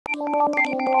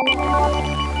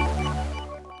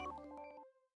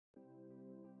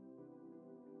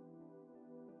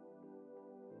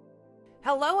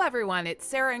Hello everyone, it's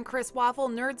Sarah and Chris Waffle,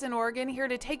 Nerds in Oregon, here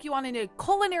to take you on a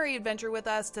culinary adventure with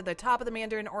us to the top of the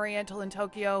Mandarin Oriental in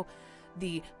Tokyo,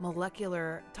 the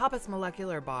Tapas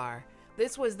Molecular bar.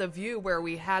 This was the view where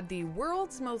we had the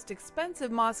world's most expensive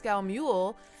Moscow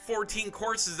mule. 14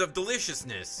 courses of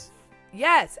deliciousness.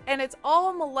 Yes, and it's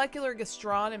all molecular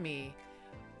gastronomy.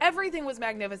 Everything was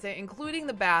magnificent, including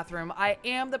the bathroom. I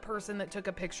am the person that took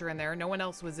a picture in there. No one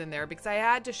else was in there because I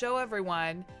had to show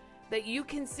everyone that you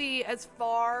can see as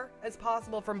far as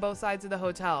possible from both sides of the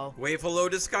hotel. Wave hello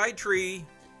to Skytree.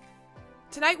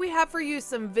 Tonight we have for you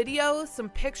some videos, some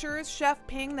pictures. Chef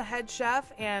Ping, the head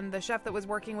chef, and the chef that was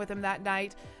working with him that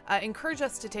night encouraged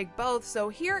us to take both. So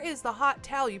here is the hot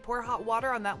towel. You pour hot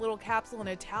water on that little capsule and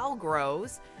a towel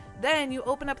grows. Then you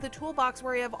open up the toolbox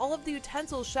where you have all of the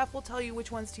utensils. Chef will tell you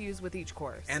which ones to use with each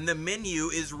course. And the menu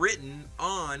is written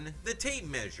on the tape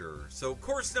measure. So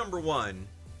course number 1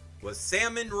 was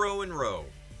salmon roe and roe.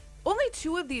 Only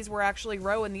 2 of these were actually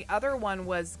roe, and the other one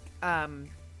was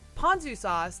ponzu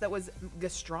sauce that was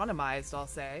gastronomized, I'll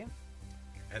say.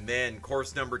 And then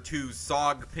course number 2,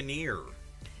 sog paneer.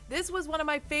 This was one of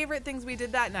my favorite things we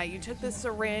did that night. You took this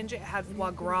syringe, it had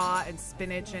foie gras and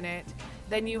spinach in it.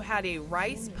 Then you had a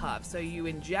rice puff, so you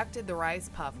injected the rice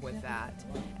puff with that.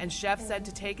 And Chef said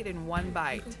to take it in one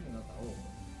bite.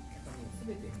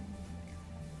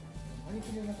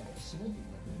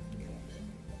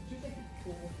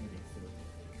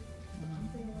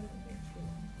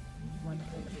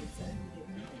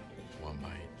 One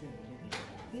bite.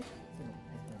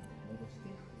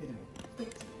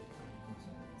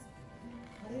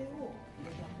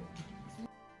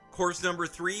 Course number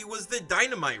 3 was the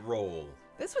dynamite roll.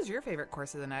 This was your favorite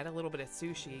course of the night, a little bit of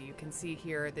sushi. You can see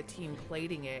here the team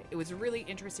plating it. It was really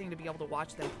interesting to be able to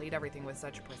watch them plate everything with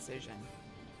such precision.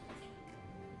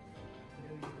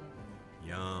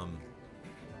 Yum.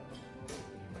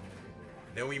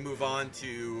 Then we move on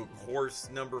to course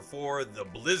number 4, the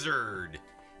blizzard.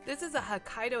 This is a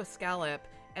Hokkaido scallop,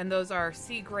 and those are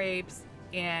sea grapes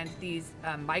and these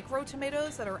micro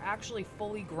tomatoes that are actually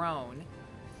fully grown.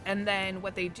 And then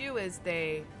what they do is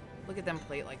they look at them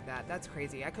plate like that. That's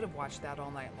crazy. I could have watched that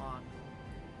all night long.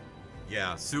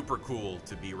 Yeah, super cool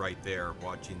to be right there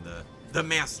watching the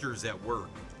masters at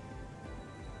work.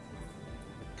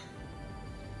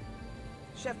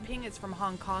 Chef Ping is from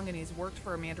Hong Kong, and he's worked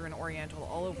for Mandarin Oriental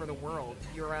all over the world.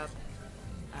 Europe,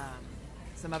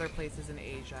 some other places in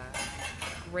Asia.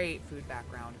 Great food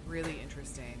background. Really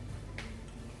interesting.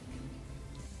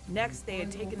 Next, they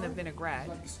had taken the vinaigrette.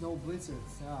 Like snow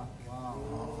blizzards, yeah. Wow.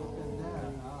 Look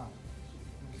at that.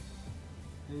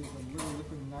 There's a little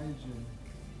liquid nitrogen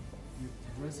with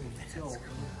dressing itself. Look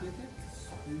at it. It's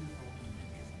beautiful.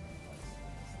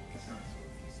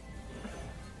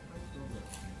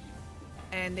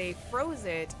 And they froze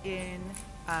it in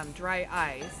dry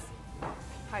ice,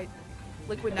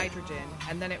 liquid nitrogen,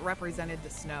 and then it represented the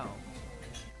snow.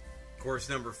 Course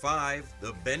number 5,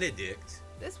 the Benedict.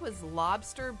 This was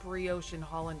lobster brioche and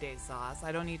hollandaise sauce.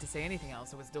 I don't need to say anything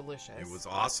else. It was delicious. It was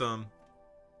awesome.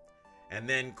 And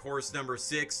then course number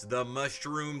 6, the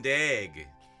mushroomed egg.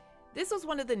 This was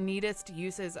one of the neatest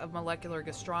uses of molecular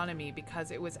gastronomy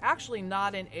because it was actually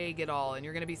not an egg at all, and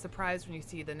you're going to be surprised when you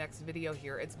see the next video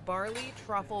here. It's barley,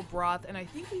 truffle, broth, and I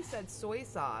think he said soy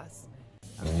sauce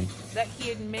that he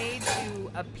had made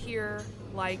to appear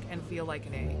like and feel like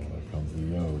an egg. Here comes the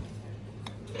yolk.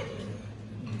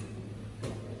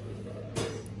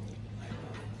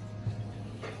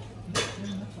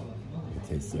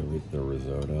 Taste the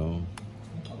risotto,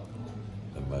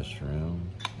 the mushroom,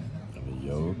 and the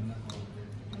yolk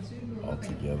all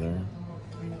together.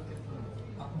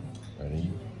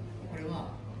 Ready?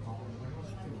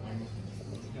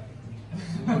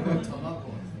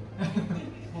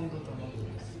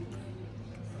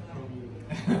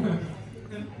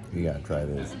 You gotta try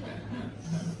this.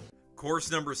 Course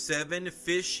number 7,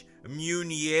 fish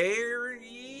meuniere.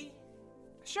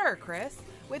 Sure, Chris.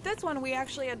 With this one, we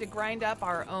actually had to grind up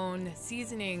our own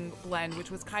seasoning blend, which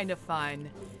was kind of fun.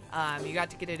 You got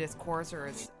to get it as coarse or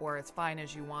as fine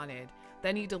as you wanted.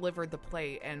 Then he delivered the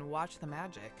plate, and watch the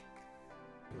magic.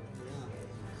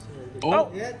 Oh!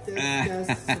 Yeah,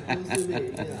 that's supposed to be.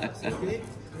 Yeah, so okay.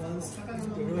 Once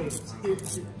the rose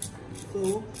hits the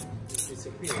floor, it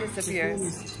disappears. The foam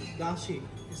is dashi.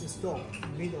 It's a stock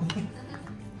made of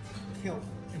kelp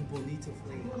and bonito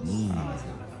flavors.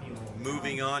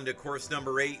 Moving on to course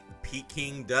number 8,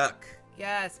 Peking duck.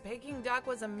 Yes, Peking duck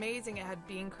was amazing. It had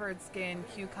bean curd skin,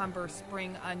 cucumber,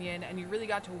 spring onion, and you really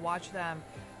got to watch them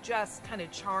just kind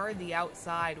of charred the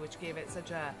outside, which gave it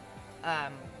such a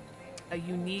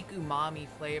unique umami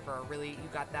flavor. Really, you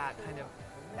got that kind of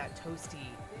that toasty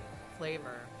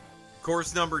flavor.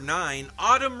 Course number 9,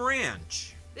 Autumn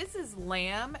Ranch. This is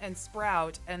lamb and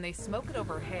sprout, and they smoke it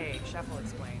over hay. Chef will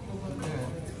explain.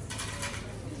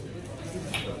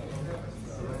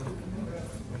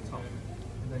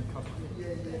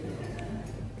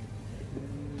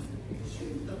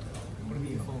 What do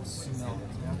we call smell?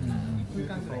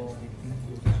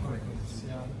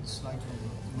 Yeah, it's like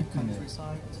the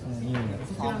countryside,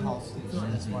 the farmhouse.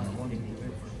 That's what I want to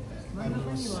do. And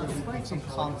we'll serve with some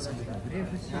consomme.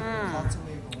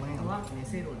 Consomme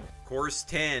lamb. Course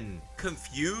 10,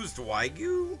 Confused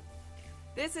Wagyu.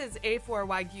 This is A4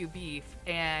 Wagyu beef,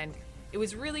 and it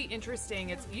was really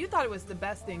interesting. You thought it was the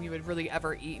best thing you had really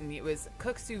ever eaten. It was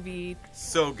cooked sous vide.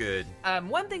 So good.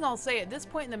 One thing I'll say, at this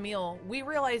point in the meal, we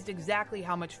realized exactly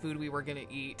how much food we were going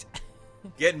to eat.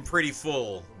 Getting pretty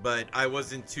full, but I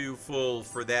wasn't too full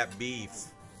for that beef.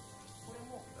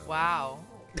 Wow.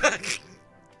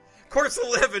 Course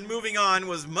 11, moving on,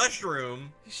 was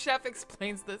mushroom. Chef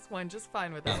explains this one just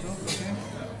fine without me.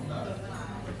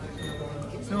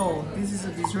 So this is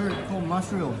a dessert called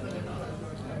mushroom.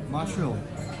 Mushroom.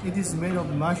 It is made of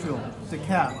mushroom. The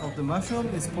cap of the mushroom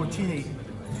is porcini.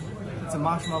 It's a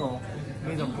marshmallow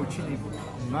made of porcini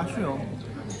mushroom.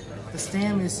 The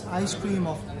stem is ice cream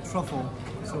of truffle.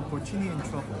 So porcini and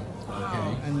truffle.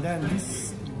 Okay. And then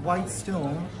this white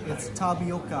stone, it's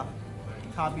tapioca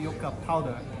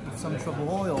powder with some truffle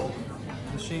oil.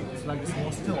 The shape is like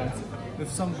small stones with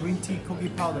some green tea cookie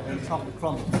powder and chocolate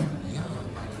crumble.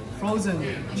 Frozen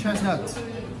chestnut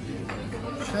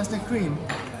cream,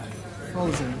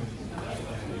 frozen,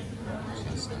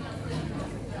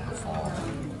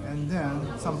 and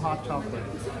then some hot chocolate.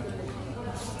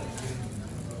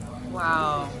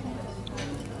 Wow.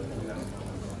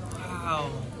 Wow.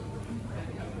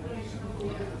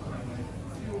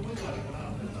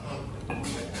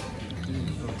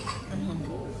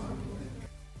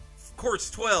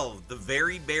 Course 12, the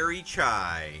Very Berry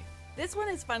Chai. This one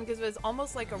is fun because it was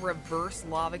almost like a reverse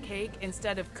lava cake.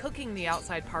 Instead of cooking the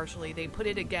outside partially, they put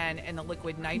it again in the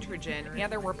liquid nitrogen. Yeah,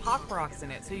 there were pop rocks in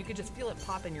it, so you could just feel it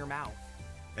pop in your mouth.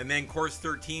 And then course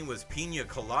 13 was Pina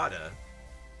Colada.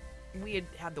 We had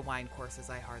had the wine courses.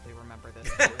 I hardly remember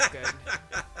this. It was good.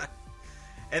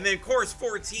 And then course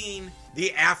 14,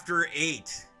 the After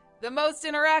 8. The most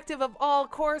interactive of all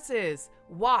courses.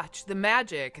 Watch the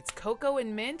magic. It's cocoa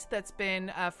and mint that's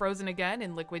been frozen again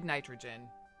in liquid nitrogen.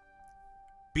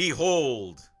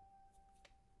 Behold.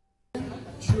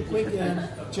 Chew quick and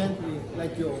gently,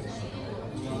 let go.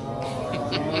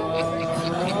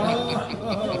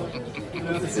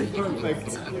 That's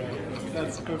perfect.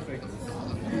 That's perfect.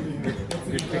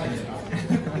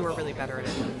 You were really better at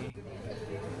it than me.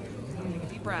 Take a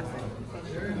deep breath.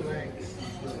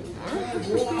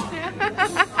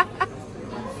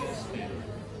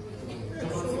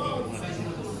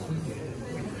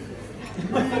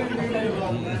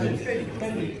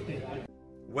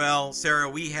 Well, Sarah,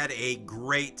 we had a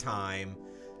great time.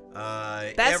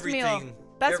 Best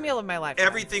meal of my life.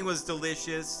 Everything was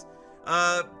delicious.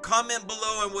 Comment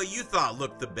below on what you thought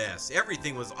looked the best.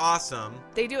 Everything was awesome.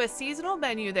 They do a seasonal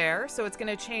menu there, so it's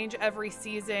going to change every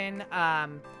season.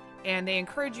 And they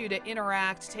encourage you to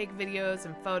interact, take videos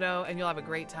and photo, and you'll have a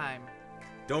great time.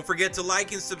 Don't forget to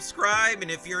like and subscribe, and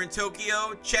if you're in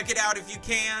Tokyo, check it out if you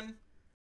can.